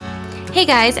Hey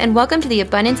guys, and welcome to the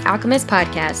Abundance Alchemist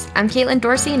podcast. I'm Caitlin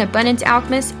Dorsey, an abundance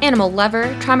alchemist, animal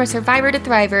lover, trauma survivor to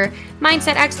thriver,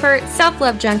 mindset expert,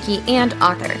 self-love junkie, and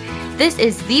author. This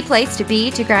is the place to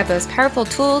be to grab those powerful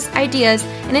tools, ideas,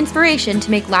 and inspiration to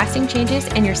make lasting changes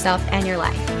in yourself and your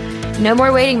life. No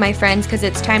more waiting, my friends, because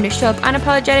it's time to show up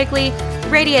unapologetically,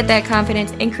 radiate that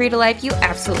confidence, and create a life you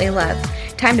absolutely love.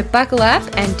 Time to buckle up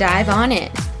and dive on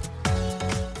in.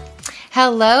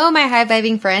 Hello, my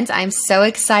high-vibing friends. I'm so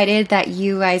excited that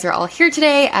you guys are all here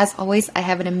today. As always, I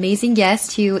have an amazing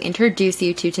guest to introduce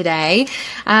you to today.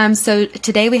 So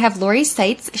today we have Lori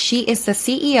Saitz. She is the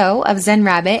CEO of Zen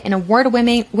Rabbit, an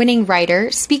award-winning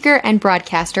writer, speaker, and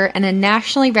broadcaster, and a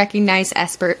nationally recognized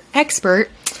expert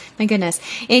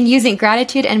in using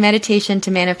gratitude and meditation to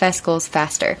manifest goals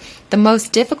faster. The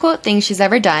most difficult thing she's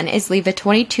ever done is leave a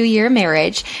 22-year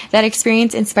marriage. That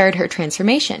experience inspired her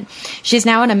transformation. She's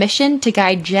now on a mission to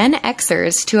guide Gen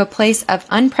Xers to a place of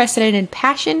unprecedented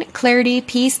passion, clarity,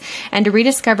 peace, and to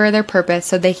rediscover their purpose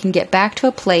so they can get back to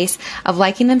a place of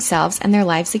liking themselves and their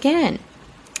lives again.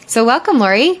 So welcome,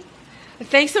 Lori.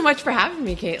 Thanks so much for having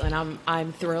me, Caitlin.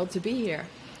 I'm thrilled to be here.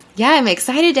 Yeah, I'm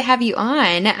excited to have you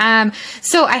on.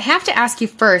 So I have to ask you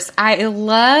first, I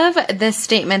love this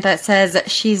statement that says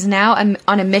she's now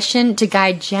on a mission to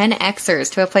guide Gen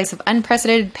Xers to a place of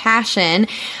unprecedented passion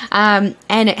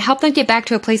and help them get back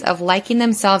to a place of liking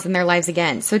themselves and their lives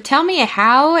again. So tell me,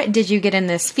 how did you get in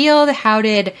this field?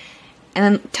 And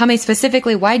then tell me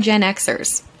specifically why Gen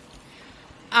Xers?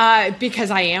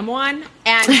 Because I am one.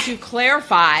 And to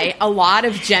clarify, a lot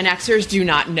of Gen Xers do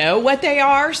not know what they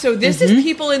are. So this is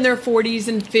people in their 40s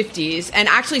and 50s. And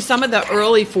actually some of the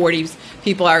early 40s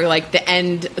people are like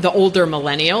the older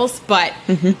millennials. But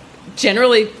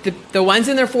generally the ones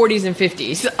in their 40s and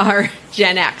 50s are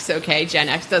Gen X, okay? Gen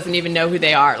X doesn't even know who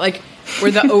they are. Like,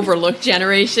 we're the overlooked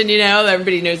generation, you know?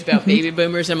 Everybody knows about baby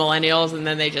boomers and millennials, and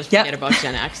then they just forget about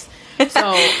Gen X.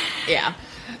 So, yeah.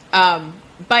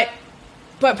 But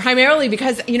primarily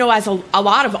because, you know, as a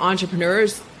lot of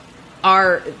entrepreneurs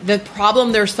the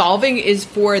problem they're solving is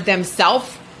for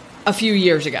themselves a few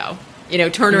years ago, you know,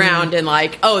 turn around and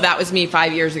like, oh, that was me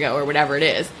 5 years ago or whatever it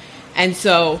is. And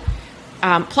so,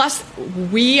 plus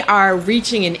we are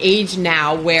reaching an age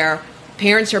now where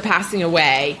parents are passing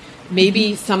away.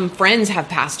 Maybe some friends have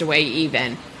passed away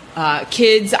even.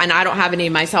 Kids, and I don't have any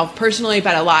myself personally,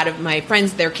 but a lot of my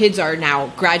friends, their kids are now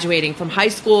graduating from high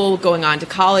school, going on to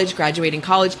college, graduating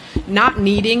college, not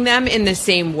needing them in the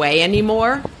same way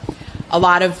anymore. A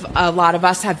lot of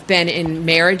us have been in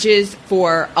marriages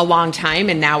for a long time,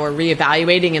 and now we're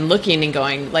reevaluating and looking and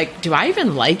going, like, do I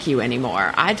even like you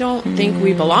anymore? I don't think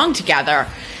we belong together.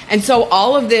 And so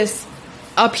all of this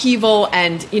upheaval,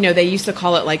 and, you know, they used to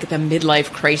call it like the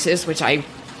midlife crisis, which I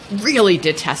really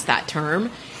detest that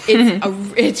term.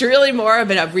 It's really more of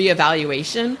a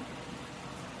reevaluation.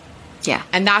 Yeah.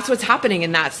 And that's what's happening,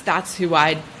 and that's who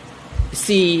I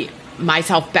see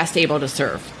myself best able to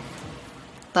serve.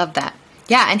 Love that.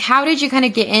 Yeah, and how did you kind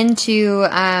of get into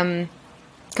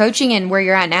coaching and where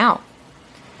you're at now?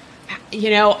 You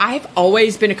know, I've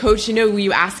always been a coach. You know,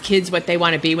 you ask kids what they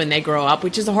want to be when they grow up,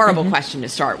 which is a horrible question to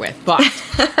start with. But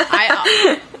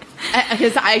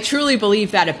because I truly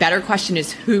believe that a better question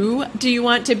is who do you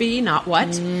want to be, not what.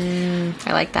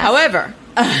 I like that. However,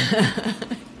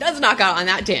 let's knock out on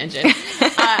that tangent.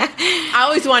 I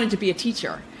always wanted to be a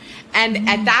teacher. And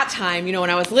at that time, you know,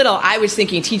 when I was little, I was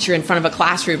thinking teacher in front of a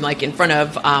classroom, like in front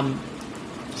of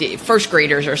first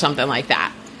graders or something like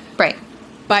that. Right.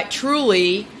 But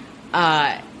truly,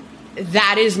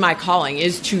 that is my calling,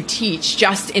 is to teach,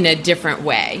 just in a different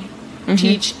way.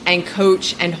 Teach and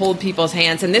coach and hold people's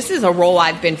hands. And this is a role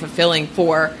I've been fulfilling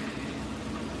for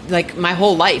like my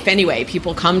whole life anyway.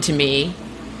 People come to me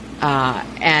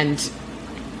and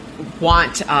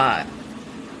want,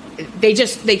 they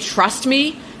trust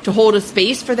me to hold a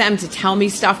space for them to tell me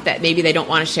stuff that maybe they don't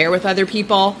want to share with other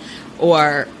people,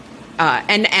 or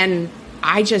and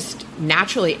I just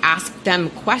naturally ask them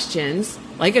questions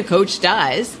like a coach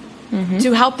does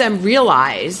to help them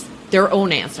realize their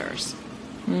own answers.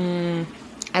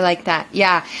 I like that.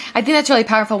 Yeah. I think that's really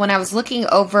powerful. When I was looking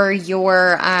over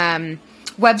your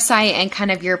website and kind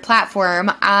of your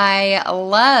platform, I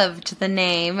loved the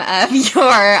name of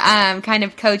your kind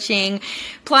of coaching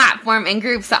platform and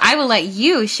group. So I will let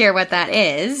you share what that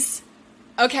is.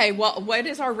 Okay. Well, what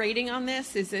is our rating on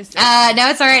this? Is this? No,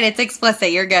 it's all right. It's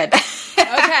explicit. You're good.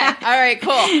 Okay. All right.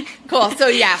 Cool. So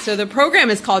yeah. So the program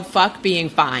is called Fuck Being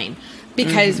Fine,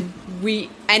 because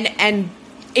and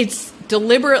it's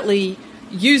deliberately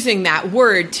using that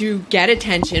word to get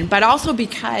attention, but also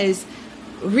because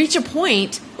reach a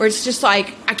point where it's just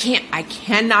like, I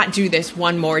cannot do this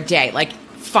one more day. Like,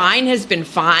 fine has been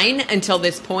fine until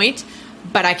this point,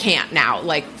 but I can't now.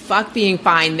 Like, fuck being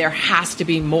fine. There has to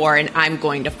be more, and I'm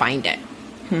going to find it.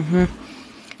 Mm-hmm.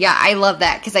 Yeah, I love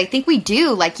that, because I think we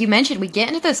do, like you mentioned, we get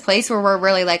into this place where we're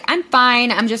really like, I'm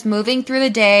fine, I'm just moving through the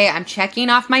day, I'm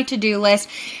checking off my to-do list,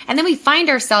 and then we find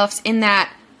ourselves in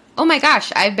that, oh my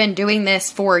gosh, I've been doing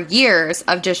this for years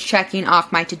of just checking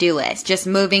off my to-do list, just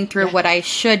moving through what I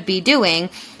should be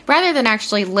doing, rather than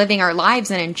actually living our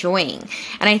lives and enjoying.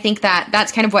 And I think that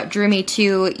that's kind of what drew me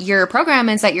to your program,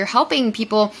 is that you're helping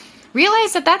people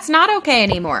realize that that's not okay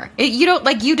anymore.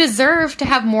 You deserve to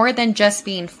have more than just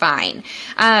being fine.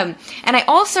 And I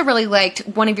also really liked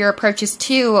one of your approaches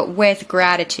too with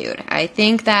gratitude. I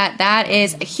think that that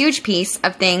is a huge piece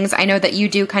of things. I know that you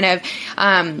do kind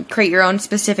of create your own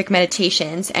specific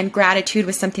meditations, and gratitude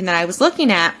was something that I was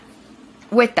looking at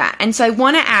with that. And so I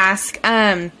want to ask,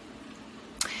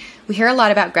 we hear a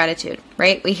lot about gratitude,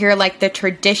 right? We hear like the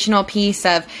traditional piece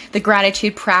of the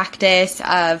gratitude practice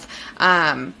of,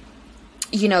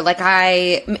 like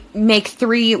I make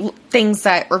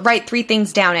write 3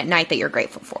 things down at night that you're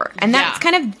grateful for. And that's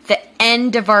kind of the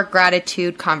end of our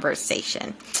gratitude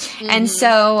conversation. Mm-hmm. And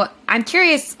so I'm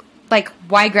curious, like,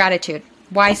 why gratitude?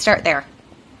 Why start there?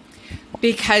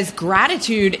 Because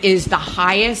gratitude is the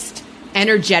highest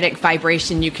energetic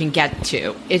vibration you can get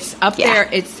to. It's up there.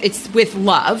 It's with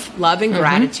love. Love and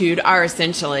gratitude are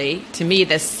essentially, to me,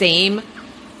 the same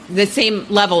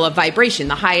level of vibration,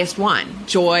 the highest one.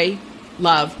 Joy,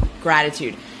 love,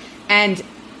 gratitude. And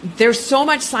there's so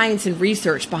much science and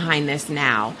research behind this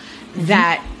now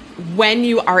that when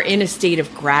you are in a state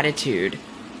of gratitude,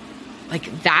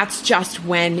 like, that's just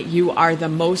when you are the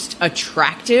most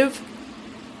attractive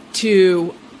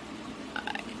to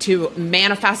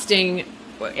manifesting.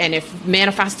 And if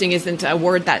manifesting isn't a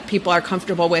word that people are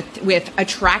comfortable with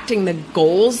attracting the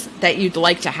goals that you'd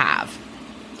like to have.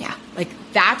 Yeah. Like,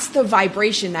 that's the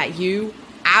vibration that you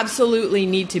absolutely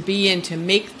need to be in to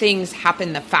make things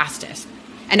happen the fastest.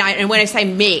 And when I say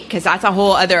make, because that's a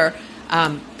whole other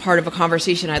part of a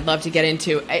conversation I'd love to get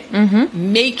into.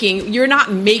 You're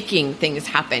not making things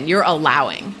happen, you're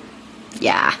allowing.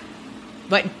 Yeah.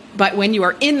 But when you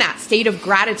are in that state of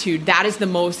gratitude,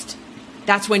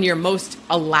 that's when you're most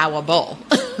allowable.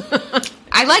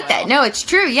 I like that. No, it's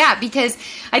true. Yeah, because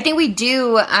I think we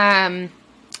do, I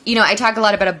talk a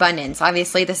lot about abundance.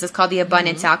 Obviously, this is called the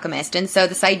Abundance Alchemist. And so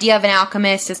this idea of an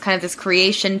alchemist is kind of this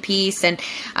creation piece. And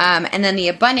then the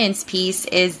abundance piece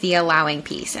is the allowing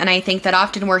piece. And I think that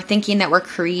often we're thinking that we're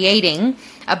creating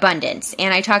abundance.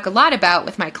 And I talk a lot about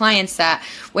with my clients that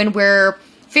when we're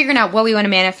figuring out what we want to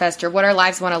manifest or what our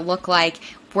lives want to look like,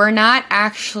 we're not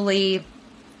actually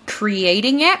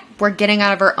creating it. We're getting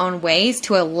out of our own ways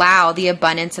to allow the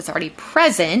abundance that's already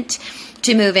present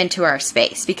to move into our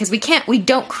space, because we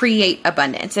don't create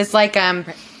abundance. It's like, I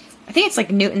think it's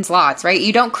like Newton's laws, right?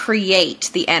 You don't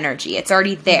create the energy. It's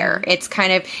already there. It's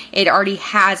it already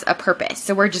has a purpose.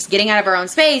 So we're just getting out of our own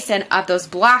space and of those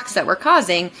blocks that we're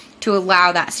causing to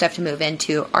allow that stuff to move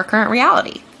into our current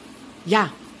reality. Yeah,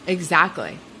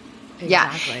 exactly.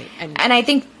 Yeah. And I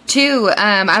think too,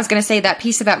 I was going to say that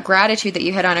piece about gratitude that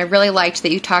you hit on, I really liked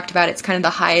that you talked about it's kind of the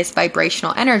highest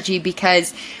vibrational energy,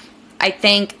 because I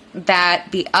think that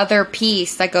the other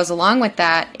piece that goes along with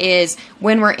that is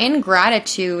when we're in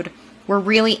gratitude, we're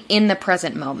really in the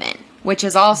present moment, which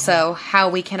is also how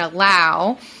we can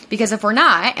allow, because if we're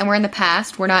not, and we're in the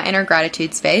past, we're not in our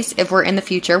gratitude space. If we're in the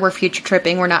future, we're future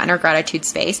tripping, we're not in our gratitude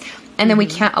space. And then we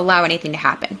can't allow anything to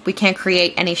happen. We can't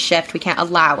create any shift. We can't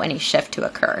allow any shift to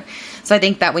occur. So I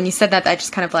think that when you said that, that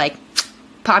just kind of like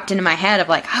popped into my head of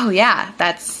like, oh yeah,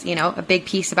 that's, a big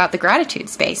piece about the gratitude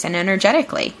space and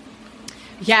energetically.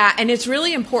 Yeah, and it's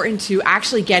really important to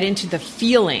actually get into the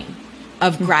feeling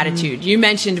of gratitude. You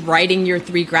mentioned writing your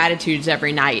 3 gratitudes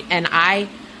every night, and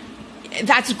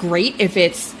that's great if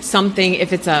it's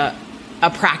a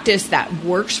practice that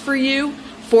works for you.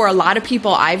 For a lot of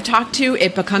people I've talked to,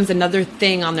 it becomes another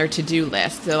thing on their to-do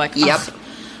list. They're like,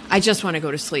 I just want to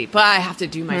go to sleep, but I have to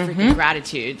do my freaking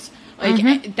gratitudes.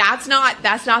 Like, that's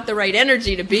not the right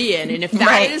energy to be in. And if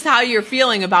that is how you're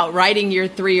feeling about writing your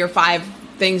 3 or 5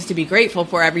 things to be grateful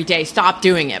for every day, stop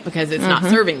doing it, because it's not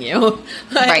serving you.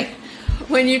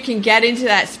 When you can get into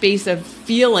that space of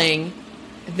feeling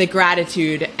the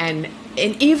gratitude, and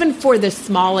even for the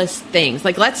smallest things,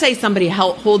 like let's say somebody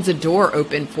holds a door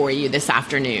open for you this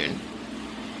afternoon,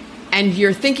 and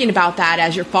you're thinking about that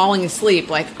as you're falling asleep,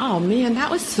 like, oh man,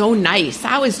 that was so nice.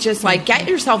 That was just like, get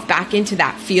yourself back into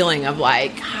that feeling of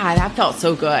like, that felt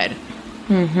so good.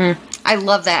 I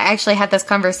love that. I actually had this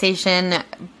conversation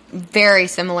very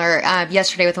similar.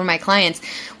 Yesterday with one of my clients,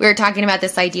 we were talking about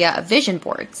this idea of vision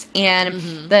boards and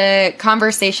the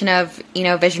conversation of,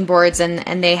 vision boards,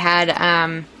 and they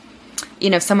had,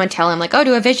 someone tell him like, oh,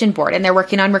 do a vision board, and they're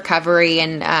working on recovery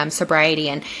and sobriety.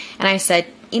 And I said,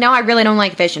 I really don't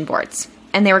like vision boards.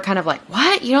 And they were kind of like,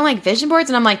 what? You don't like vision boards?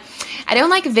 And I'm like, I don't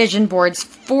like vision boards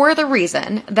for the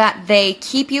reason that they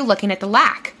keep you looking at the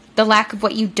lack of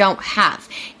what you don't have.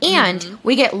 And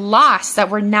we get lost that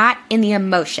we're not in the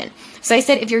emotion. So I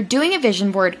said, if you're doing a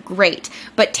vision board, great,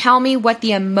 but tell me what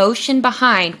the emotion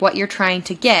behind what you're trying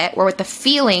to get, or what the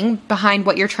feeling behind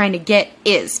what you're trying to get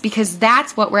is, because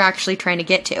that's what we're actually trying to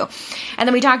get to. And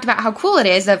then we talked about how cool it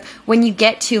is of when you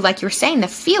get to, like you're saying, the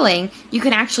feeling, you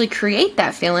can actually create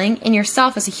that feeling in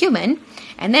yourself as a human.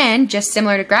 And then just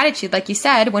similar to gratitude, like you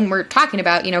said, when we're talking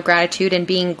about, gratitude and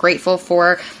being grateful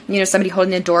for, somebody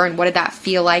holding the door and what did that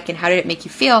feel like and how did it make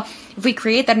you feel? If we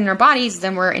create that in our bodies,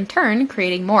 then we're in turn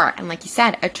creating more. And like you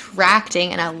said,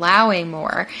 attracting and allowing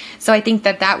more. So I think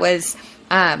that was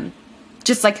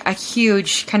just like a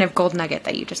huge kind of gold nugget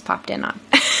that you just popped in on.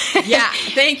 Yeah.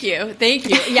 Thank you.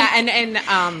 Yeah.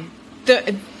 And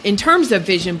in terms of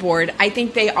vision board, I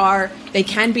think they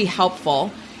can be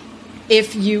helpful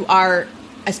if you are,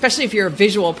 especially if you're a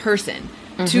visual person,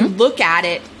 to look at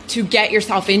it, to get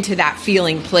yourself into that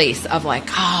feeling place of like,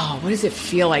 oh, what does it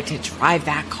feel like to drive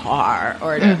that car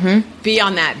or to be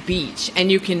on that beach?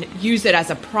 And you can use it as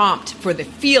a prompt for the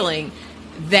feeling,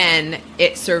 then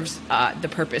it serves the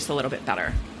purpose a little bit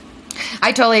better.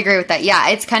 I totally agree with that. Yeah,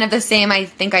 it's kind of the same. I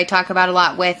think I talk about a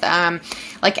lot with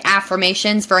like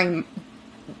affirmations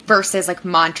versus like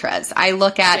mantras. I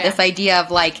look at this idea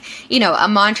of like, a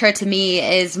mantra to me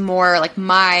is more like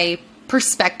my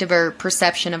perspective or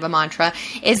perception of a mantra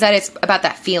is that it's about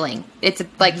that feeling. It's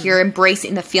like you're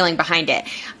embracing the feeling behind it.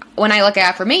 When I look at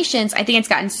affirmations, I think it's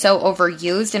gotten so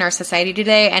overused in our society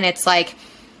today. And it's like,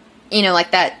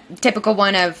 like that typical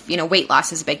one of, weight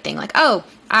loss is a big thing. Like, oh,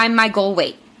 I'm my goal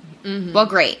weight. Well,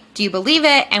 great. Do you believe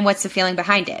it? And what's the feeling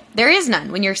behind it? There is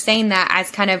none when you're saying that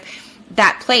as kind of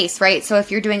that place, right? So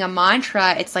if you're doing a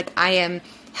mantra, it's like, I am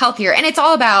healthier. And it's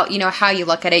all about, how you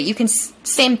look at it. You can,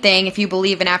 same thing if you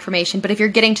believe in affirmation, but if you're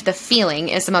getting to the feeling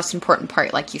is the most important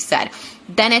part, like you said,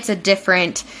 then it's a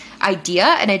different idea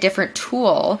and a different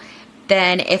tool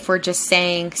than if we're just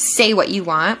saying, say what you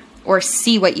want or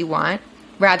see what you want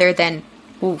rather than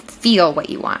feel what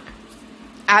you want.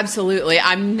 Absolutely.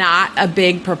 I'm not a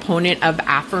big proponent of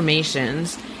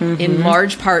affirmations in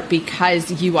large part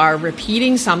because you are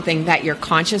repeating something that your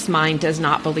conscious mind does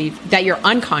not believe, that your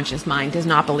unconscious mind does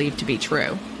not believe to be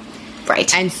true.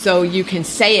 Right. And so you can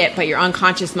say it, but your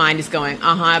unconscious mind is going,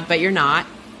 but you're not.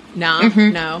 No,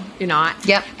 you're not.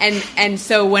 Yep. And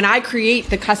so when I create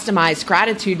the customized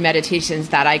gratitude meditations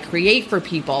that I create for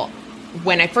people,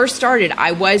 when I first started,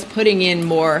 I was putting in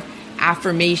more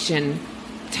affirmation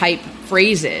type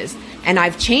phrases, and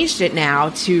I've changed it now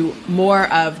to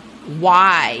more of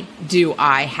why do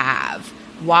I have?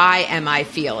 Why am I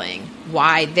feeling?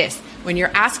 Why this? When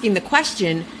you're asking the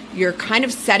question, you're kind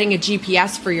of setting a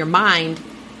GPS for your mind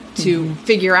to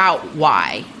figure out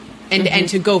why and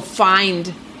to go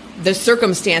find the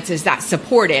circumstances that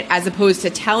support it, as opposed to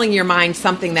telling your mind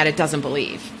something that it doesn't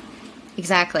believe.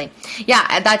 Exactly.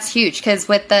 Yeah, that's huge, because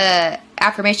with the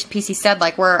affirmation piece you said,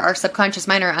 like where our subconscious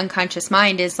mind or unconscious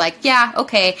mind is like, yeah,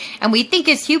 okay. And we think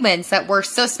as humans that we're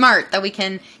so smart that we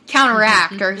can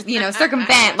counteract or,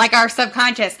 circumvent like our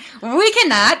subconscious. We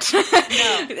cannot.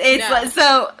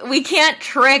 So we can't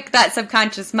trick that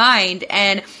subconscious mind.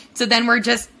 And so then we're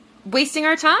just wasting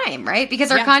our time, right?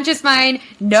 Because our conscious mind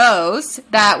knows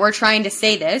that we're trying to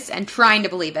say this and trying to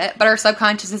believe it, but our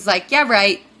subconscious is like, yeah,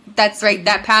 right. That's right.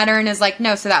 That pattern is like,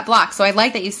 no, so that blocks. So I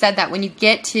like that you said that when you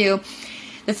get to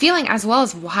the feeling as well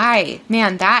as why,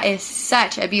 man, that is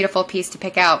such a beautiful piece to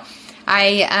pick out.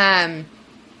 I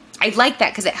like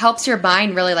that because it helps your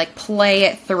mind really like play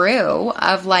it through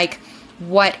of like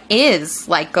what is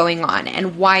like going on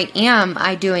and why am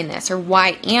I doing this or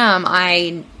why am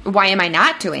I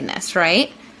not doing this,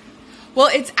 right? Well,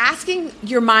 it's asking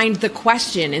your mind the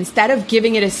question instead of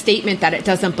giving it a statement that it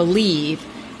doesn't believe.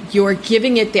 You're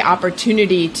giving it the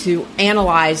opportunity to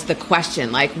analyze the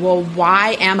question. Like, well,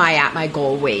 why am I at my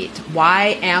goal weight?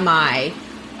 Why am I,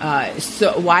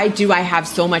 why do I have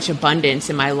so much abundance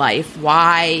in my life?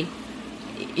 Why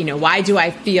do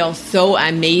I feel so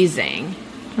amazing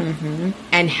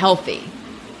and healthy?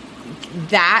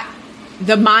 That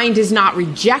the mind is not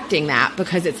rejecting that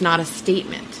because it's not a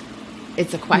statement.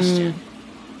 It's a question.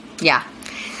 Yeah.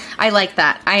 I like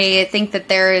that. I think that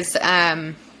there is,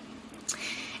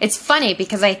 it's funny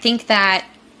because I think that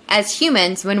as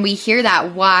humans, when we hear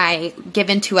that why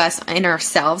given to us in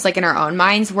ourselves, like in our own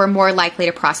minds, we're more likely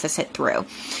to process it through.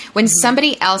 When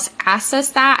somebody else asks us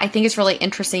that, I think it's really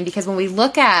interesting because when we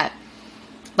look at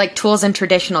like tools in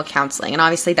traditional counseling, and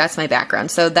obviously that's my background,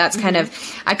 so that's kind of,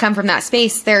 I come from that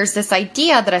space, there's this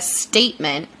idea that a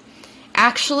statement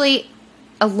actually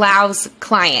allows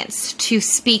clients to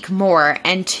speak more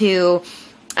and to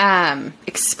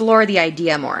explore the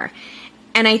idea more.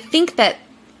 And I think that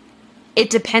it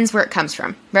depends where it comes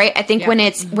from, right? I think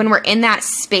when we're in that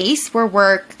space where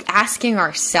we're asking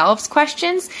ourselves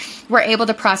questions, we're able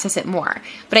to process it more.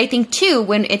 But I think too,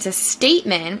 when it's a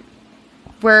statement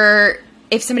where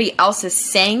if somebody else is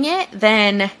saying it,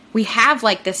 then we have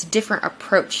like this different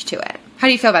approach to it. How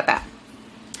do you feel about that?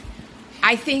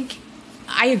 I think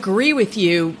I agree with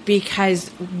you because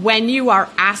when you are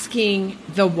asking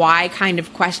the why kind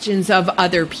of questions of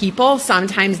other people,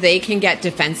 sometimes they can get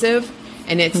defensive,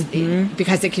 and it's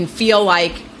because it can feel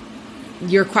like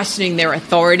you're questioning their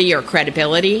authority or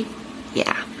credibility.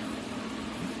 Yeah.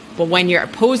 But when you're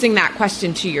posing that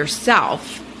question to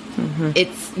yourself,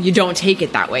 you don't take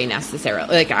it that way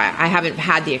necessarily. Like I haven't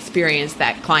had the experience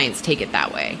that clients take it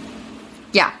that way.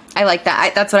 Yeah, I like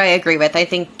that. That's what I agree with. I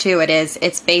think too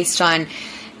it's based on,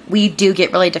 we do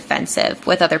get really defensive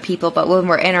with other people, but when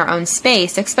we're in our own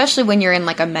space, especially when you're in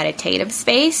like a meditative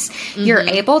space, you're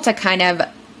able to kind of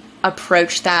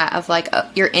approach that of like,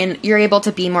 you're able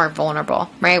to be more vulnerable,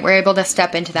 right? We're able to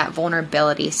step into that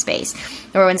vulnerability space.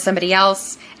 Or when somebody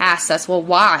else asks us, well,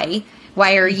 why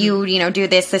are you, do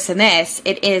this, and this?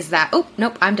 It is that, oh,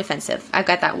 nope, I'm defensive. I've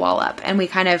got that wall up. And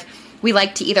we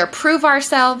like to either prove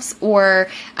ourselves or,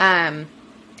 and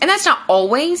that's not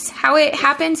always how it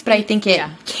happens, but I think it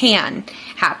can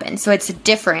happen. So it's a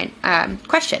different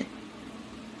question.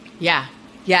 Yeah,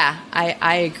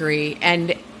 I agree.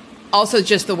 And also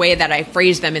just the way that I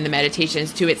phrase them in the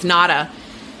meditations too. It's not a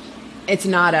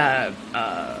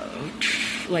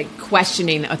like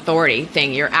questioning the authority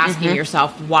thing. You're asking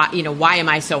yourself, why am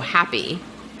I so happy?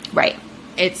 Right.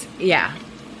 It's,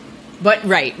 But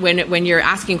right, when you're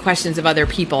asking questions of other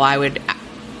people, I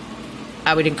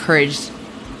would encourage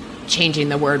changing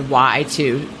the word why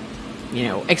to,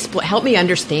 help me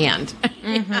understand.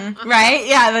 Right?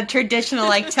 Yeah, the traditional,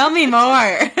 like, tell me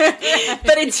more.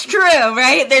 But it's true,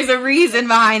 right? There's a reason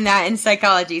behind that in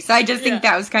psychology. So I just think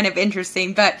that was kind of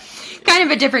interesting, but kind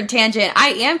of a different tangent. I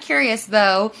am curious,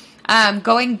 though,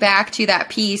 going back to that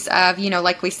piece of,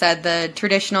 like we said, the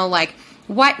traditional, like,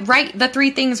 the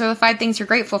 3 things or the 5 things you're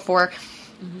grateful for.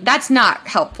 That's not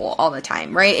helpful all the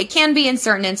time, right? It can be in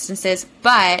certain instances,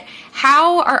 but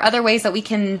how are other ways that we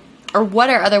can, or what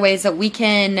are other ways that we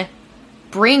can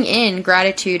bring in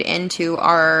gratitude into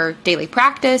our daily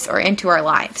practice or into our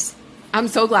lives? I'm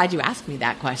so glad you asked me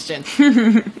that question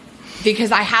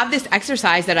because I have this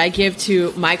exercise that I give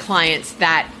to my clients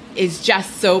that is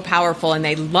just so powerful and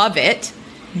they love it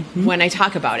when I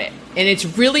talk about it. And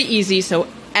it's really easy. So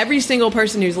every single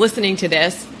person who's listening to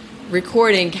this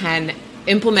recording can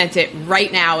implement it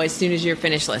right now as soon as you're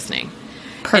finished listening.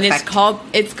 Perfect. And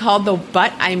it's called the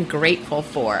 "But I'm Grateful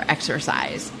For"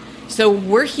 exercise. So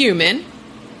we're human.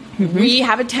 We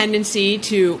have a tendency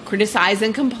to criticize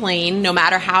and complain. No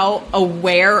matter how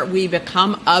aware we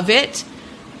become of it,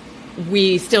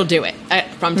 we still do it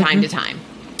from time to time.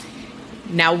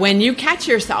 Now, when you catch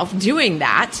yourself doing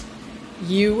that,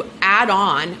 you add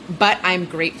on, "But I'm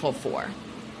grateful for."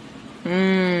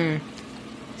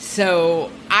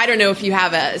 So I don't know if you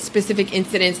have a specific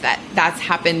incident that's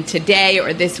happened today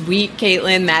or this week,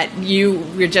 Caitlin, that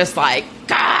you're just like,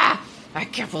 I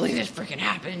can't believe this freaking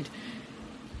happened.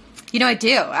 I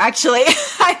do, actually.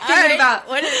 I'm thinking about...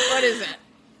 What is it?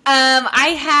 I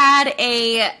had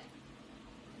a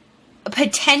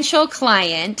potential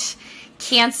client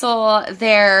cancel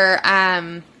their...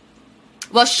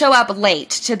 show up late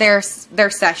to their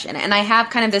session. And I have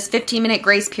kind of this 15-minute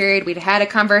grace period. We'd had a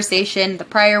conversation the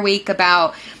prior week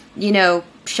about,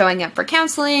 showing up for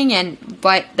counseling and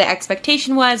what the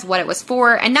expectation was, what it was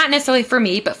for, and not necessarily for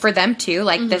me, but for them too.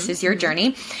 Like, this is your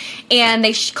journey. And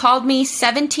they called me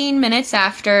 17 minutes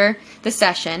after the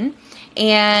session.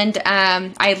 And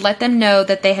I let them know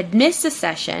that they had missed a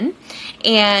session,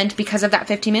 and because of that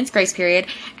 15 minutes grace period,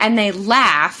 and they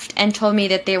laughed and told me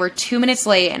that they were 2 minutes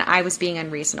late and I was being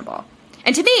unreasonable.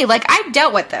 And to me, like, I've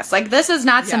dealt with this. Like, this is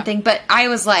not something, but I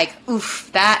was like, oof,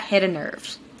 that hit a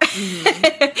nerve.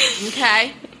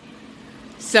 Okay.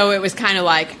 So it was kind of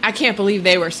like, I can't believe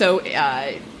they were so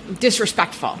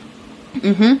disrespectful.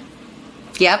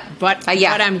 Yep. But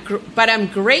I'm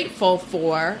grateful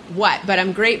for what? But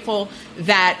I'm grateful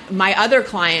that my other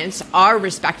clients are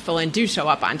respectful and do show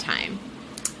up on time.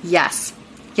 Yes.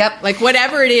 Yep. Like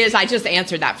whatever it is, I just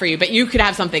answered that for you, but you could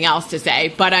have something else to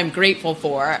say, but I'm grateful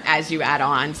for, as you add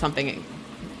on something,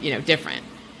 different.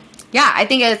 Yeah, I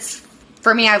think it's,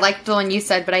 for me, I like the one you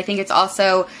said, but I think it's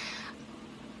also,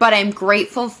 but I'm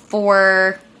grateful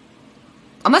for,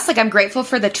 almost like I'm grateful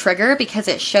for the trigger because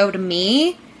it showed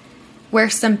me where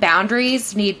some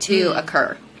boundaries need to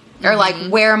occur. Or like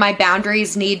where my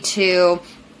boundaries need to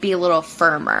be a little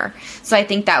firmer. So I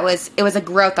think it was a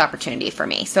growth opportunity for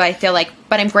me. So I feel like,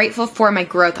 but I'm grateful for my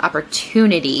growth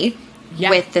opportunity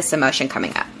with this emotion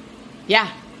coming up.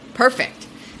 Yeah, perfect.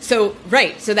 So,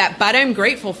 right. So that, but I'm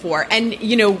grateful for, and,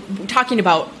 talking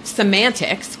about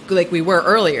semantics, like we were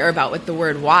earlier about with the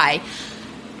word why,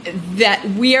 that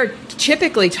we are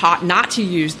typically taught not to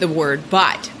use the word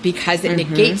but because it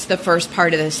negates the first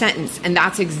part of the sentence. And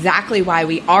that's exactly why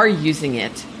we are using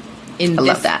it in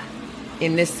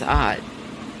this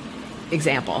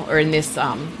example, or in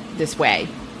this way.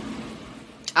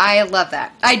 I love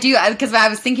that. I do, because I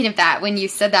was thinking of that when you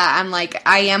said that. I'm like,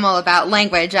 I am all about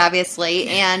language, obviously,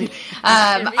 and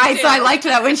I liked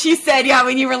that when she said,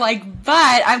 when you were like,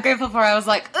 but I'm grateful for. I was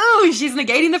like, ooh, she's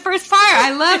negating the first part.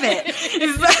 I love it,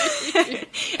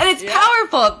 and it's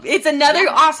powerful. It's another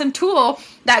awesome tool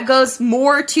that goes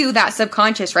more to that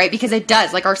subconscious, right? Because it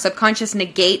does, like, our subconscious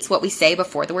negates what we say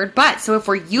before the word but. So if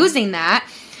we're using that,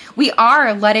 we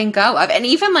are letting go of, and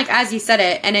even like as you said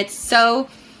it, and it's so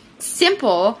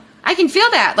simple, I can feel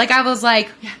that. Like I was like,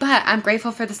 but I'm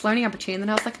grateful for this learning opportunity. And then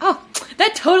I was like, oh,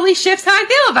 that totally shifts how I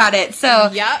feel about it.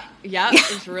 So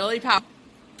it's really powerful.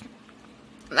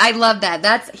 I love that.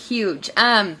 That's huge.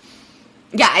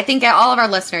 I think all of our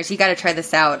listeners, you got to try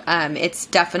this out. It's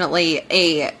definitely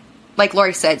a, like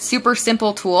Lori said, super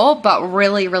simple tool, but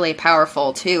really, really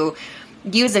powerful to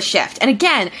use a shift. And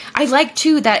again, I like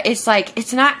too that it's like,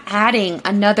 it's not adding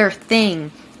another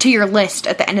thing to your list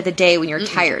at the end of the day when you're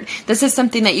tired. This is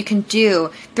something that you can do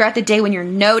throughout the day when you're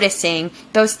noticing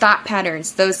those thought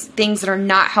patterns, those things that are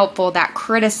not helpful, that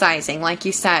criticizing, like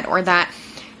you said, or that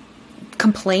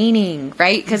complaining,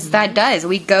 right? Because that does.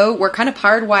 We're kind of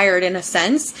hardwired in a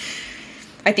sense,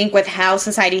 I think, with how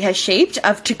society has shaped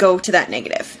to go to that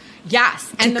negative.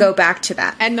 Yes. And go back to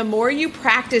that. And the more you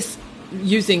practice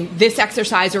using this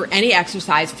exercise or any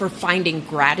exercise for finding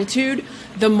gratitude,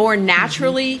 the more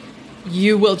naturally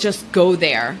you will just go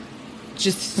there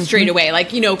just straight away. Like,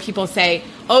 people say,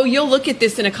 oh, you'll look at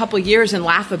this in a couple years and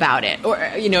laugh about it. Or,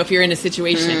 if you're in a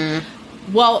situation.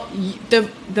 Well,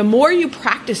 the more you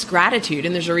practice gratitude,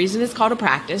 and there's a reason it's called a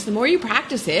practice, the more you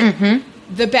practice it,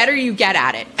 the better you get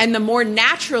at it. And the more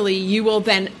naturally you will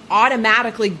then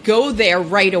automatically go there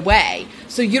right away.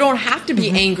 So you don't have to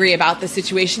be angry about the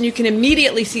situation. You can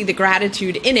immediately see the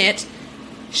gratitude in it,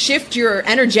 shift your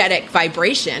energetic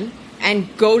vibration,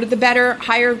 and go to the better,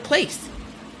 higher place.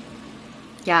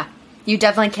 Yeah, you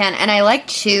definitely can. And I like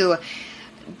too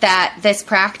that this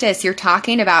practice, you're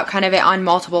talking about kind of it on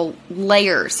multiple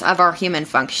layers of our human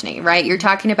functioning, right? You're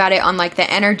talking about it on like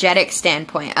the energetic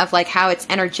standpoint of like how it's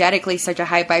energetically such a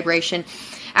high vibration,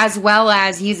 as well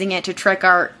as using it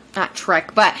to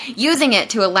using it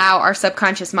to allow our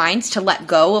subconscious minds to let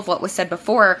go of what was said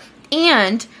before.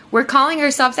 And we're calling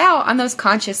ourselves out on those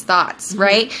conscious thoughts,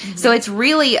 right? So it's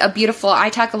really I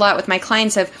talk a lot with my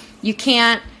clients of, you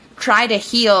can't try to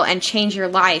heal and change your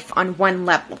life on one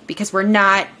level because we're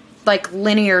not like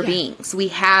linear beings. We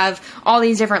have all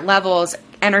these different levels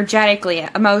energetically,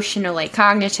 emotionally,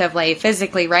 cognitively,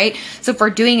 physically, right? So if we're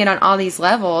doing it on all these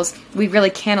levels, we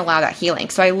really can allow that healing.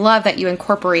 So I love that you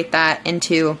incorporate that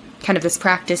into kind of this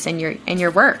practice in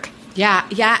your work.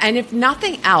 Yeah. And if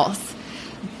nothing else,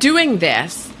 doing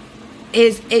this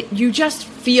you just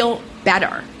feel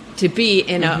better to be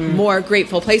in a more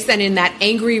grateful place than in that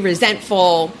angry,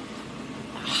 resentful,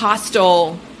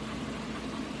 hostile,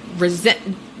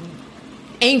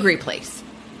 angry place.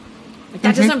 Like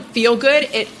that doesn't feel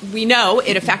good. We know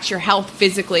it affects your health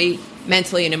physically,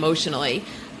 mentally, and emotionally.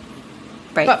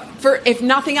 Right. But if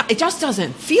nothing else, it just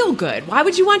doesn't feel good. Why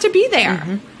would you want to be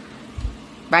there?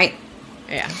 Right.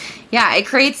 Yeah. Yeah, it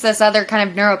creates this other kind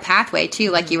of neural pathway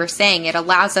too, like you were saying. It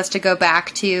allows us to go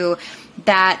back to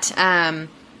that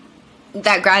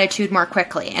that gratitude more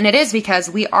quickly. And it is because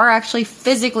we are actually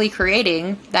physically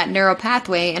creating that neural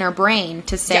pathway in our brain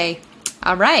to say,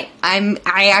 all right, I'm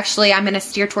going to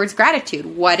steer towards gratitude.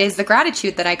 What is the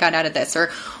gratitude that I got out of this? Or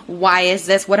why is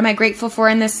this? What am I grateful for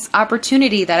in this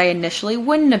opportunity that I initially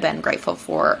wouldn't have been grateful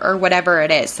for, or whatever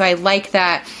it is. So I like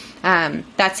that.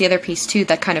 That's the other piece too,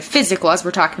 that kind of physical, as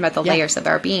we're talking about the layers of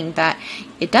our being, that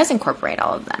it does incorporate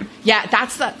all of them. Yeah,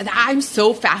 I'm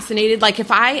so fascinated. Like if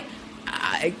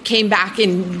came back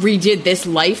and redid this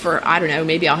life, or I don't know,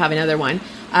 maybe I'll have another one.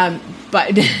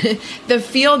 But the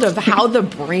field of how the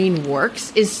brain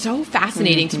works is so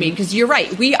fascinating to me, because you're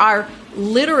right. We are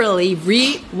literally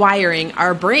rewiring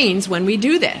our brains when we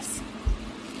do this.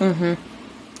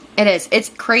 It is. It's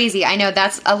crazy. I know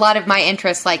that's a lot of my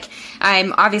interest. Like,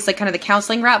 I'm obviously kind of the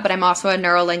counseling route, but I'm also a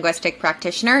neuro-linguistic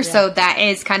practitioner. Yeah. So that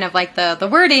is kind of like the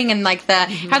wording and like the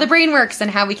how the brain works and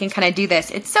how we can kind of do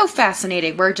this. It's so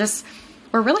fascinating. We're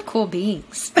really cool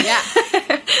beings. Yeah.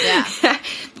 Yeah.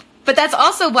 But that's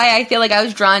also why I feel like I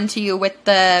was drawn to you with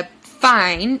the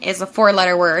fine is a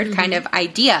 4-letter word kind of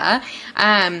idea.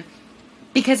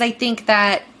 Because I think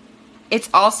that it's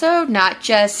also not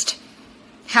just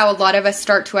how a lot of us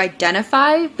start to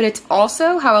identify, but it's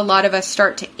also how a lot of us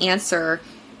start to answer,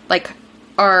 like,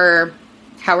 how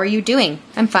are you doing?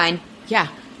 I'm fine. Yeah.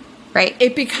 Right?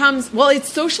 It becomes, well,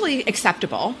 it's socially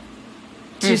acceptable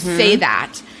to say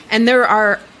that. And there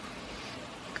are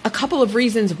a couple of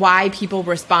reasons why people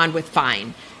respond with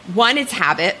fine. One, it's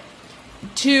habit.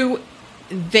 2,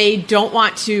 they don't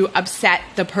want to upset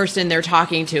the person they're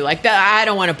talking to. Like, I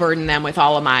don't want to burden them with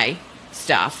all of my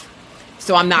stuff.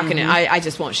 So I'm not going to, I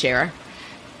just won't share.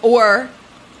 Or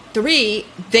 3,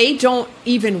 they don't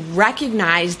even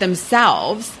recognize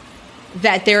themselves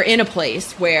that they're in a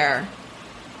place where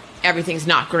everything's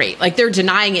not great. Like, they're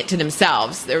denying it to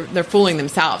themselves. They're fooling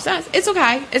themselves. It's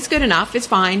okay. It's good enough. It's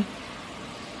fine.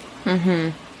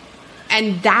 And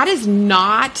that is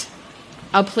not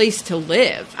a place to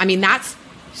live. I mean, that's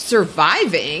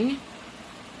surviving,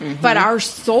 but our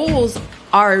souls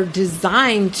are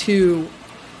designed to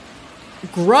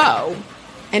grow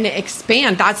and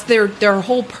expand. That's their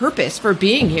whole purpose for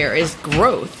being here, is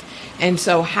growth. And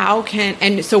so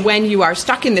so when you are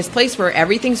stuck in this place where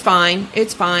everything's fine,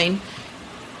 it's fine,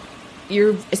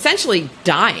 you're essentially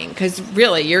dying, because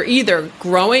really you're either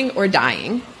growing or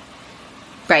dying.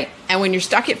 Right. And when you're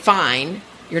stuck at fine,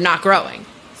 you're not growing.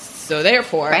 So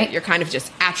therefore, you're kind of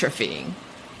just atrophying.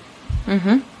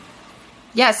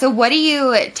 Yeah. So what do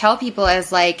you tell people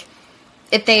as, like,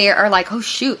 if they are like, oh,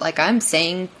 shoot, like, I'm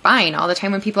saying fine all the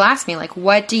time when people ask me, like,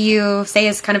 what do you say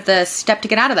is kind of the step to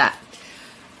get out of that?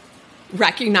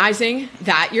 Recognizing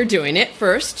that you're doing it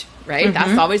first, right?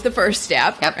 That's always the first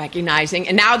step. Yep. Recognizing.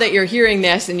 And now that you're hearing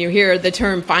this and you hear the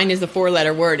term fine is a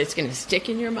 4-letter word, it's going to stick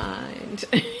in your mind.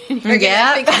 You're going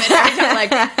to think of it every time,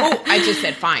 like, oh, I just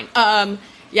said fine.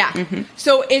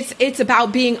 So it's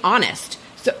about being honest.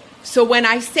 So when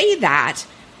I say that,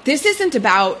 this isn't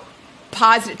about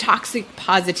toxic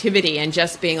positivity and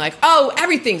just being like, oh,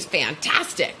 everything's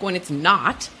fantastic, when it's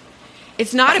not.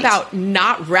 It's not about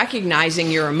not recognizing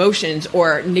your emotions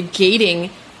or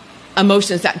negating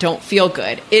emotions that don't feel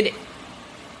good. It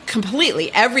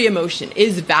completely, every emotion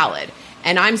is valid.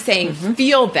 And I'm saying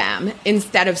feel them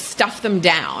instead of stuff them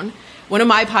down. One of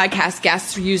my podcast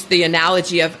guests used the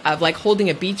analogy of like holding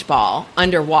a beach ball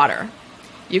underwater.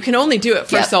 You can only do it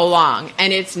for so long,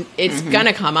 and it's going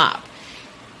to come up.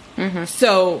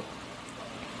 So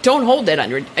don't hold it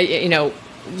under,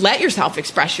 let yourself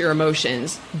express your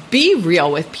emotions. Be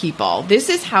real with people. This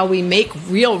is how we make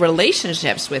real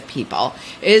relationships with people,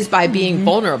 is by being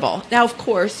vulnerable. Now, of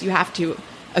course, you have to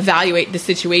evaluate the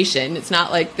situation. It's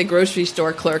not like the grocery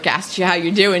store clerk asks you how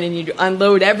you're doing and you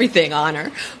unload everything on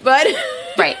her. But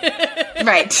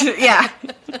right. Yeah.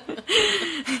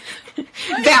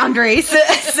 Boundaries.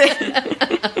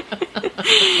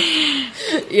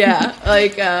 Yeah,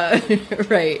 like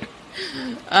right.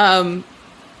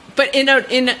 But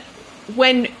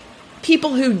when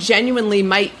people who genuinely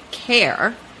might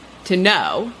care to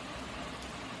know,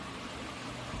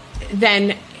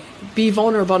 then be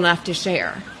vulnerable enough to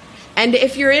share. And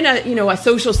if you're in a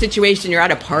social situation, you're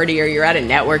at a party or you're at a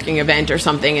networking event or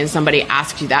something, and somebody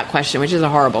asks you that question, which is a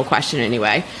horrible question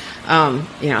anyway, how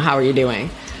are you doing?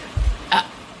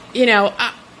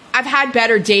 I've had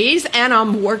better days and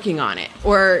I'm working on it.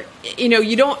 Or,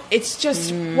 it's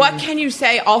just, what can you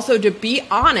say also to be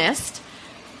honest,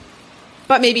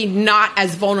 but maybe not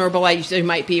as vulnerable as you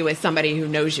might be with somebody who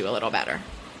knows you a little better?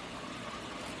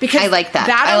 Because I like that.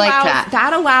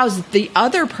 That allows the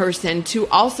other person to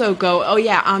also go, oh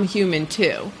yeah, I'm human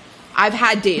too. I've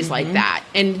had days like that.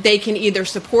 And they can either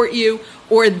support you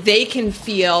or they can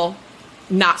feel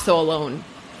not so alone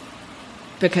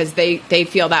because they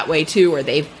feel that way too, or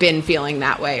they've been feeling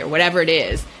that way, or whatever it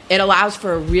is. It allows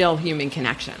for a real human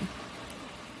connection.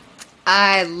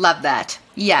 I love that.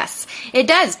 Yes, it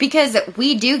does, because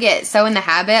we do get so in the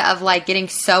habit of like getting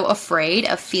so afraid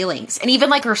of feelings and even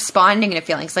like responding to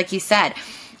feelings, like you said.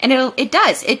 And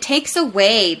it takes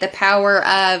away the power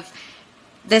of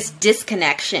this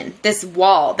disconnection, this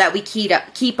wall that we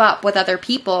keep up with other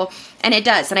people. And it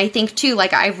does. And I think too,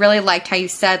 like, I really liked how you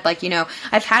said, like, you know,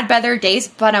 I've had better days,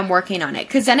 but I'm working on it.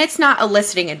 Because then it's not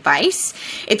eliciting advice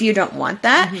if you don't want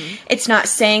that. It's not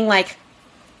saying like,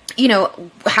 you know,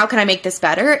 how can I make this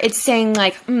better? It's saying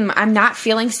like, I'm not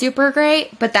feeling super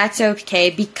great, but that's okay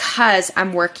because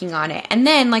I'm working on it. And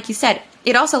then, like you said,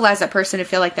 it also allows that person to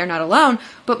feel like they're not alone.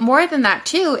 But more than that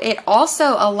too, it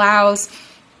also allows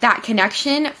that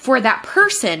connection for that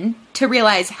person to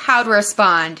realize how to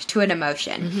respond to an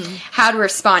emotion, how to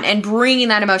respond, and bringing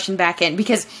that emotion back in.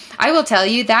 Because I will tell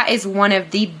you, that is one of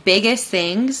the biggest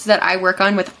things that I work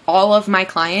on with all of my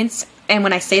clients. And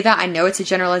when I say that, I know it's a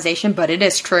generalization, but it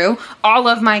is true. All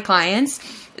of my clients,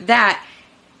 that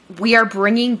we are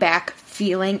bringing back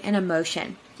feeling and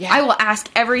emotion. Yeah. I will ask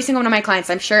every single one of my clients.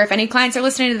 I'm sure if any clients are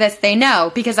listening to this, they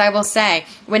know, because I will say,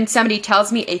 when somebody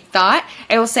tells me a thought,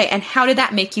 I will say, and how did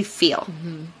that make you feel?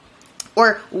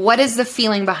 Or what is the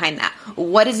feeling behind that?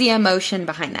 What is the emotion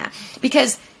behind that?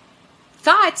 Because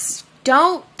thoughts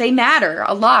they matter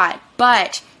a lot,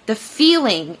 but the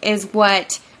feeling is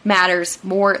what matters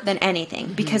more than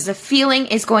anything, because the feeling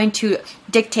is going to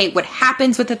dictate what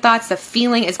happens with the thoughts. The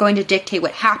feeling is going to dictate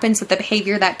what happens with the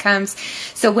behavior that comes.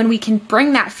 So when we can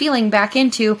bring that feeling back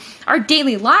into our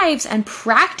daily lives and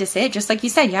practice it, just like you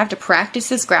said, you have to practice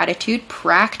this gratitude,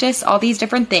 practice all these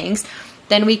different things,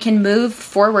 then we can move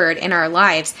forward in our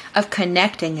lives of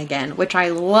connecting again, which I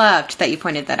loved that you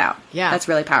pointed that out. Yeah. That's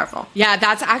really powerful. Yeah,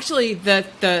 that's actually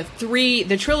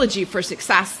the trilogy for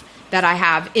success that I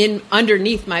have in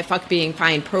underneath my Fuck Being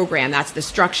Fine program. That's the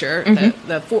structure.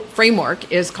 The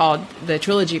framework is called the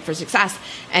Trilogy for Success.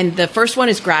 And the first one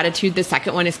is gratitude. The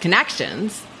second one is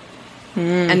connections.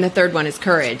 And the third one is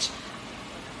courage.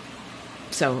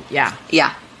 So, yeah.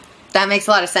 Yeah. That makes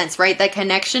a lot of sense, right? The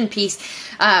connection piece.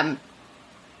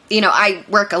 You know, I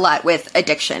work a lot with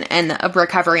addiction and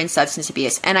recovery and substance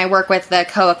abuse. And I work with the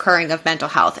co-occurring of mental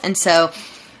health. And so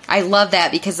I love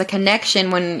that, because the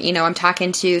connection, when, you know, I'm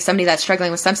talking to somebody that's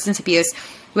struggling with substance abuse,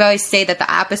 we always say that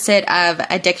the opposite of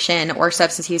addiction or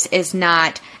substance use is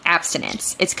not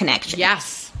abstinence, it's connection.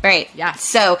 Yes. Right. Yes.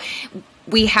 So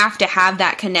we have to have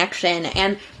that connection.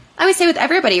 And I always say with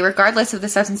everybody, regardless of the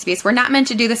substance abuse, we're not meant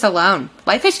to do this alone.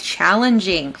 Life is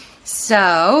challenging.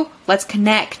 So let's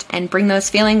connect and bring those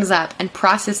feelings up and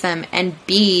process them and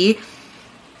be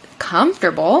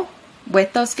comfortable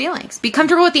with those feelings. Be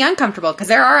comfortable with the uncomfortable, because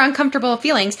there are uncomfortable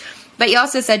feelings. But you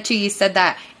also said too, you said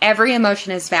that every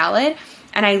emotion is valid.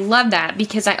 And I love that,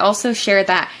 because I also share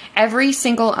that every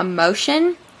single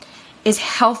emotion is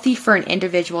healthy for an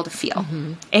individual to feel.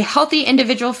 A healthy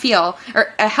individual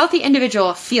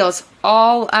feels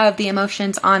all of the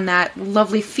emotions on that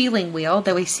lovely feeling wheel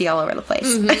that we see all over the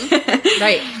place.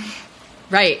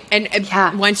 Right.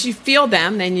 And once you feel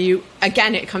them, then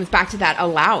again, it comes back to that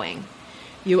allowing.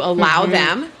 You allow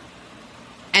them,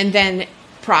 and then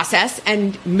process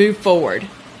and move forward.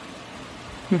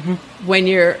 When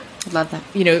you're, love that.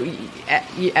 You know,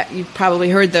 you've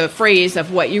probably heard the phrase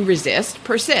of what you resist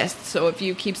persists. So if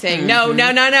you keep saying, no,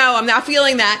 I'm not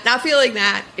feeling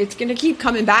that, it's going to keep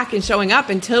coming back and showing up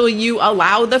until you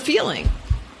allow the feeling.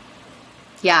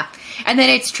 Yeah. And then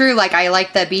it's true. Like, I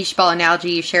like the beach ball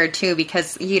analogy you shared too,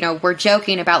 because, you know, we're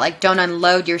joking about like, don't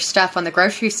unload your stuff on the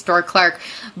grocery store clerk.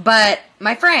 But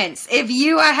my friends, if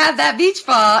you have that beach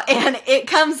ball and it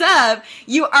comes up,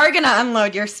 you are going to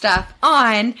unload your stuff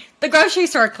on the grocery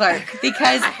store clerk,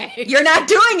 because you're not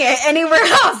doing it anywhere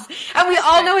else. And we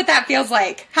all know what that feels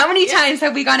like. How many times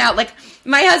have we gone out? Like,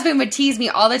 my husband would tease me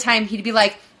all the time. He'd be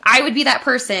like, I would be that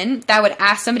person that would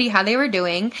ask somebody how they were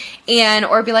doing,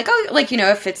 or be like, oh, like, you know,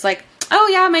 if it's like, oh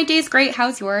yeah, my day's great,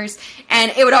 how's yours?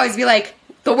 And it would always be like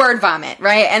the word vomit,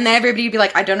 right? And then everybody would be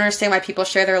like, I don't understand why people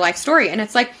share their life story. And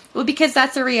it's like, well, because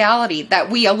that's a reality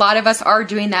that a lot of us are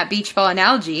doing that beach ball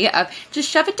analogy of just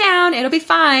shove it down, it'll be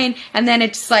fine. And then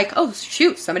it's like, oh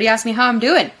shoot, somebody asked me how I'm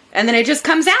doing. And then it just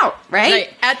comes out, right?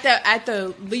 At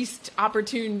the least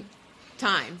opportune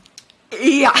time.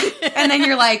 Yeah. And then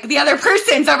you're like, the other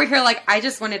person's over here like, I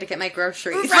just wanted to get my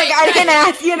groceries. Like, I didn't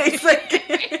ask, you know, it's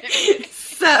like,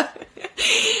 so,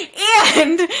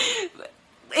 and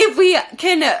if we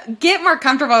can get more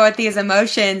comfortable with these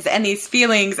emotions and these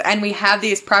feelings, and we have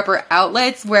these proper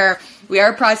outlets where we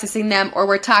are processing them, or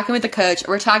we're talking with the coach,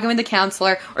 or we're talking with the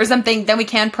counselor or something, then we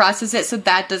can process it so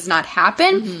that does not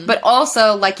happen. But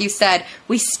also, like you said,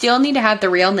 we still need to have the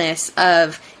realness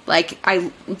of, like,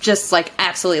 I just like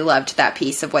absolutely loved that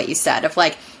piece of what you said of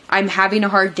like, I'm having a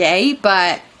hard day,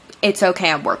 but it's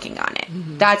okay. I'm working on it.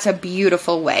 That's a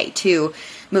beautiful way to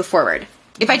move forward.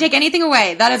 If I take anything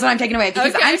away, that is what I'm taking away,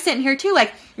 because I'm sitting here too,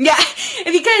 like, yeah,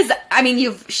 because, I mean,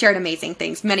 you've shared amazing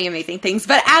things, many amazing things,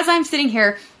 but as I'm sitting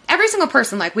here, every single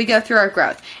person, like, we go through our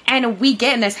growth, and we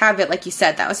get in this habit, like you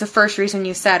said, that was the first reason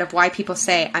you said of why people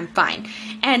say, I'm fine.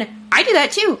 And I do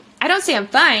that too. I don't say I'm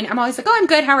fine. I'm always like, oh, I'm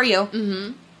good. How are you?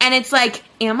 Mm-hmm. And it's like,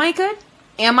 am I good?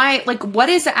 Am I, like, what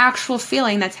is the actual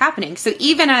feeling that's happening? So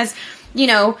even as, you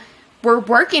know, we're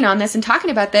working on this and talking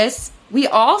about this, we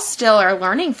all still are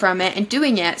learning from it and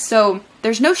doing it. So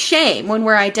there's no shame when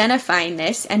we're identifying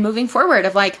this and moving forward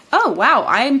of like, oh, wow,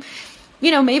 I'm,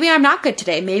 you know, maybe I'm not good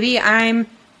today. Maybe I'm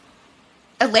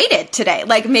elated today.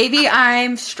 Like maybe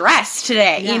I'm stressed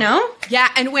today, you know? Yeah.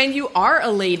 And when you are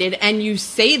elated and you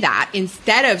say that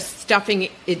instead of stuffing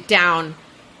it down,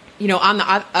 you know, on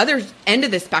the other end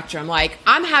of the spectrum, like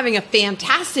I'm having a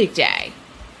fantastic day.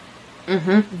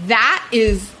 Mm-hmm. That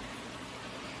is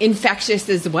infectious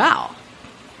as well.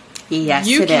 Yes,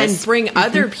 you can is. bring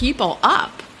other people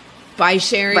up by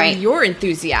sharing your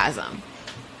enthusiasm.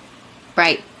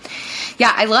 Right.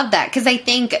 Yeah, I love that because I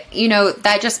think, you know,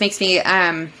 that just makes me,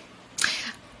 I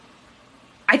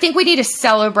think we need to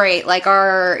celebrate like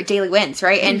our daily wins,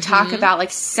 right? And talk about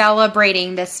like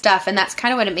celebrating this stuff. And that's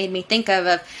kind of what it made me think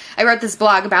of. I wrote this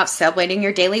blog about celebrating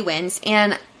your daily wins.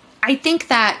 And I think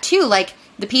that too, like,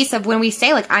 the piece of when we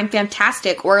say like, I'm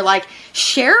fantastic, or like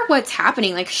share what's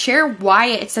happening, like share why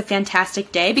it's a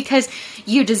fantastic day, because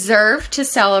you deserve to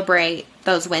celebrate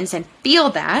those wins and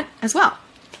feel that as well.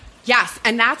 Yes.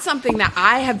 And that's something that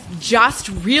I have just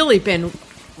really been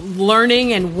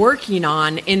learning and working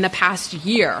on in the past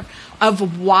year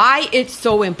of why it's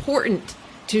so important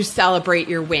to celebrate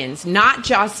your wins. Not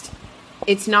just,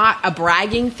 it's not a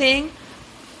bragging thing,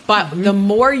 but the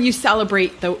more you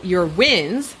celebrate your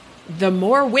wins, the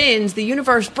more wins the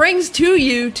universe brings to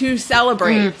you to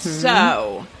celebrate.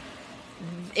 So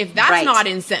if that's not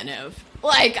incentive,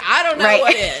 like, I don't know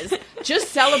what is. Just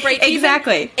celebrate.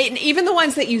 Exactly. Even the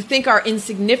ones that you think are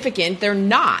insignificant, they're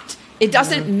not. It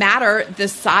doesn't matter the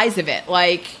size of it.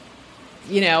 Like,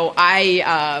 you know,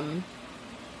 and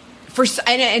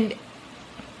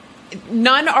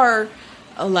none are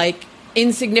like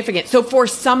insignificant. So for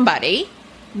somebody,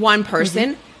 one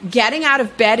person, getting out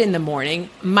of bed in the morning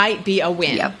might be a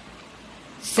win. Yep.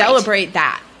 Celebrate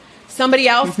that. Somebody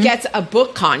else gets a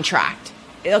book contract.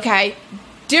 Okay.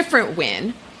 Different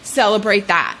win. Celebrate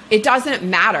that. It doesn't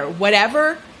matter.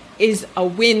 Whatever is a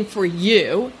win for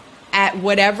you at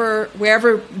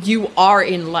wherever you are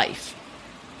in life.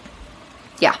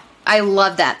 Yeah. I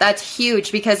love that. That's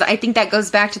huge, because I think that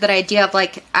goes back to that idea of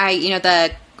like,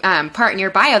 the part in your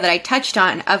bio that I touched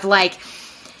on of like,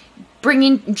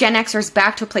 bringing Gen Xers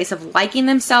back to a place of liking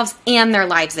themselves and their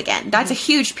lives again. That's a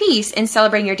huge piece in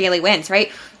celebrating your daily wins,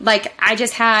 right? Like I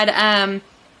just had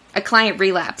a client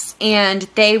relapse, and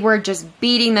they were just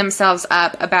beating themselves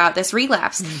up about this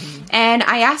relapse. And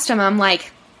I asked them, I'm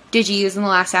like, did you use in the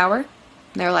last hour? And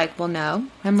they're like, well, no.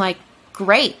 I'm like,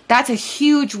 great. That's a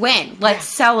huge win. Let's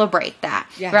celebrate that.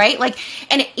 Yeah. Right? Like,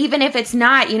 and even if it's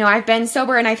not, you know, I've been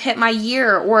sober and I've hit my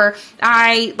year, or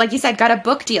I, like you said, got a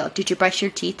book deal. Did you brush your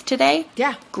teeth today?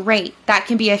 Yeah. Great. That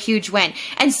can be a huge win.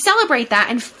 And celebrate that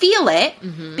and feel it,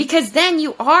 because then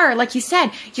you are, like you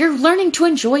said, you're learning to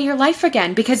enjoy your life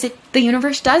again, because the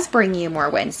universe does bring you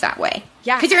more wins that way.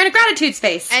 Yeah. Because you're in a gratitude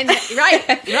space. And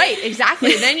right,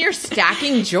 exactly. Then you're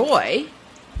stacking joy.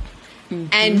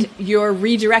 And you're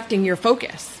redirecting your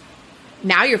focus.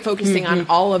 Now you're focusing on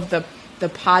all of the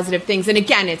positive things. And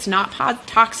again, it's not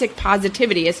toxic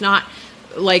positivity. It's not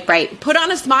like put on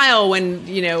a smile when,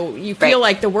 you know, you feel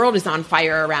like the world is on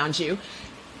fire around you.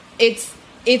 It's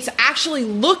actually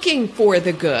looking for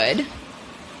the good.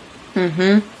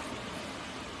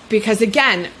 Because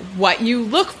again, what you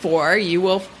look for, you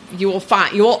will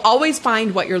find. You will always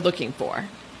find what you're looking for.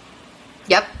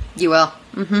 Yep, you will.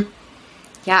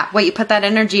 Yeah, what you put that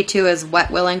energy to is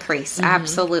what will increase.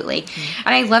 Absolutely.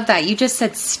 And I love that. You just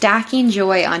said stacking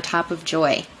joy on top of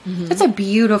joy. That's a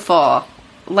beautiful,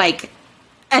 like,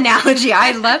 analogy.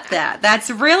 I love that.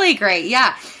 That's really great.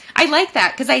 Yeah, I like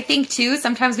that, because I think, too,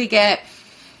 sometimes we get,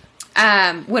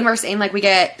 when we're saying, like, we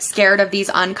get scared of these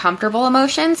uncomfortable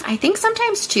emotions, I think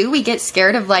sometimes, too, we get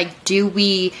scared of, like, do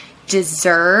we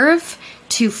deserve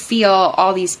to feel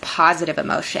all these positive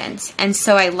emotions? And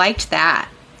so I liked that.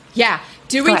 Yeah.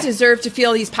 Do we deserve to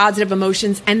feel these positive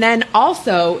emotions? And then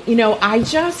also, you know, I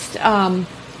just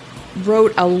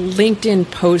wrote a LinkedIn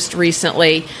post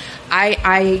recently.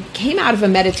 I came out of a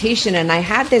meditation and I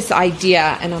had this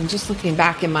idea, and I'm just looking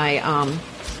back in my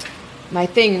my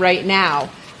thing right now,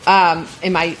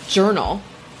 in my journal,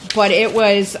 but it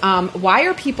was, why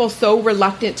are people so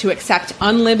reluctant to accept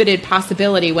unlimited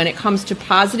possibility when it comes to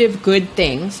positive, good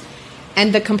things,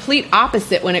 and the complete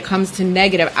opposite when it comes to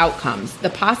negative outcomes? The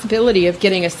possibility of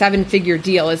getting a 7-figure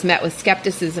deal is met with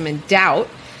skepticism and doubt,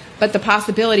 but the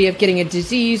possibility of getting a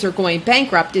disease or going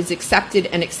bankrupt is accepted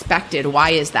and expected.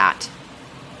 Why is that?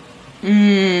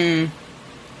 I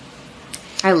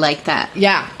like that.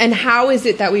 Yeah. And how is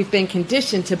it that we've been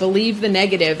conditioned to believe the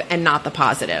negative and not the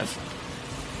positive?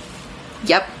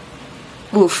 Yep.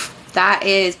 Oof. That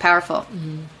is powerful.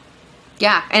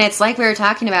 Yeah. And it's like we were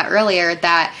talking about earlier,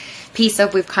 that piece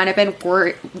of we've kind of been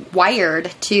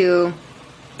wired to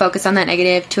focus on that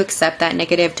negative, to accept that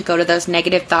negative, to go to those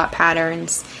negative thought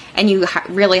patterns. And you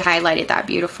really highlighted that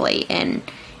beautifully. And,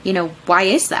 why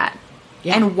is that?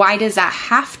 Yeah. And why does that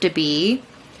have to be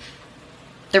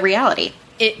the reality?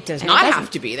 It does not have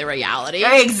to be the reality.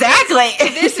 Exactly.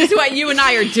 This is what you and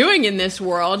I are doing in this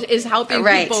world, is helping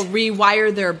people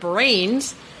rewire their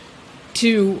brains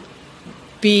to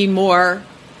be more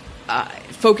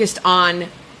focused on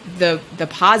the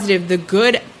positive, the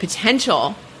good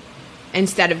potential,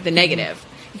 instead of the negative.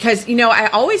 Because, I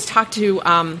always talk to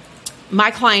my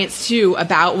clients, too,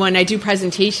 about when I do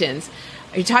presentations,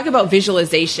 I talk about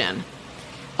visualization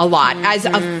a lot as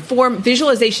a form.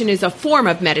 Visualization is a form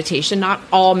of meditation. Not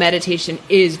all meditation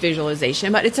is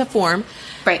visualization, but it's a form.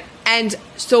 Right. And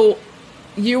so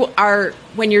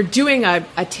when you're doing a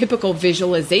typical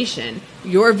visualization,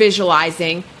 you're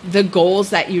visualizing the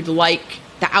goals that you'd like,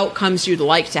 the outcomes you'd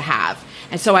like to have.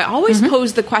 And so I always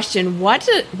pose the question,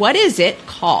 what is it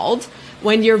called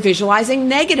when you're visualizing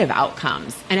negative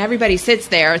outcomes? And everybody sits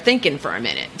there thinking for a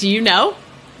minute. Do you know?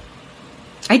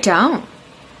 I don't.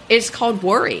 It's called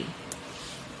worry.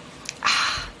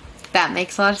 That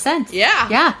makes a lot of sense. Yeah.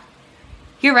 Yeah.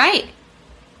 You're right.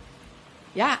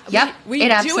 Yeah. Yep. We it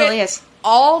do absolutely it is.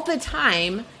 all the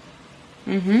time.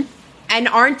 And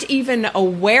aren't even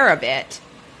aware of it.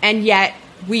 And yet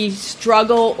we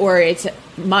struggle, or it's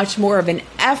much more of an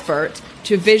effort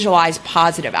to visualize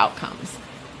positive outcomes.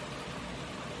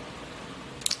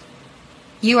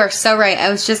 You are so right. I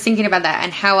was just thinking about that.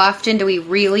 And how often do we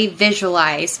really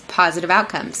visualize positive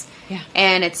outcomes? Yeah.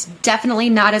 And it's definitely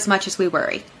not as much as we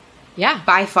worry. Yeah.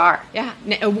 By far. Yeah.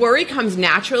 Worry comes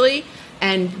naturally,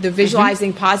 and the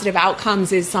visualizing positive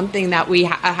outcomes is something that we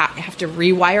have to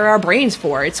rewire our brains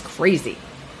for. It's crazy.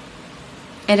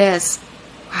 It is.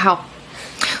 Wow.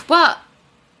 Well,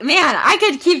 man, I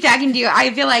could keep talking to you.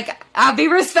 I feel like I'll be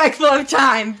respectful of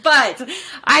time, but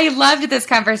I loved this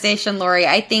conversation, Lori.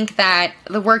 I think that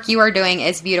the work you are doing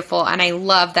is beautiful, and I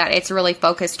love that it's really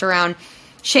focused around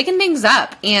shaking things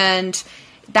up and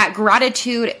that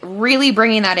gratitude, really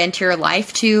bringing that into your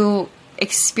life to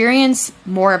experience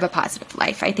more of a positive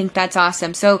life. I think that's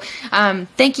awesome. So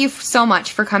thank you so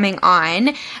much for coming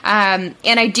on. And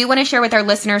I do want to share with our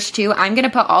listeners too, I'm going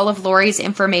to put all of Lori's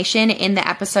information in the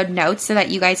episode notes so that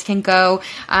you guys can go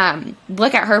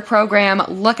look at her program,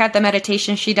 look at the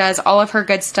meditation she does, all of her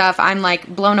good stuff. I'm like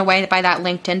blown away by that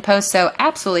LinkedIn post. So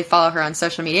absolutely follow her on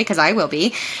social media, because I will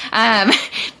be.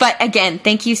 But again,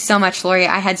 thank you so much, Lori.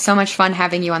 I had so much fun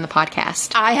having you on the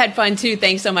podcast. I had fun too.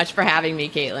 Thanks so much for having me,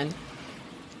 Caitlin.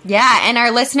 Yeah, and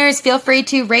our listeners, feel free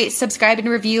to rate, subscribe, and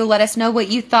review. Let us know what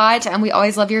you thought, and we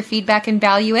always love your feedback and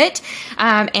value it.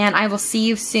 And I will see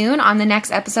you soon on the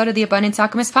next episode of the Abundance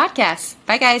Alchemist podcast.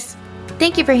 Bye, guys.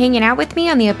 Thank you for hanging out with me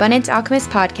on the Abundance Alchemist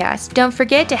podcast. Don't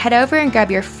forget to head over and grab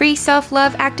your free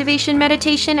self-love activation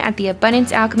meditation at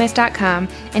theabundancealchemist.com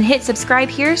and hit subscribe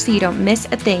here so you don't miss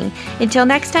a thing. Until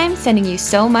next time, sending you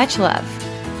so much love.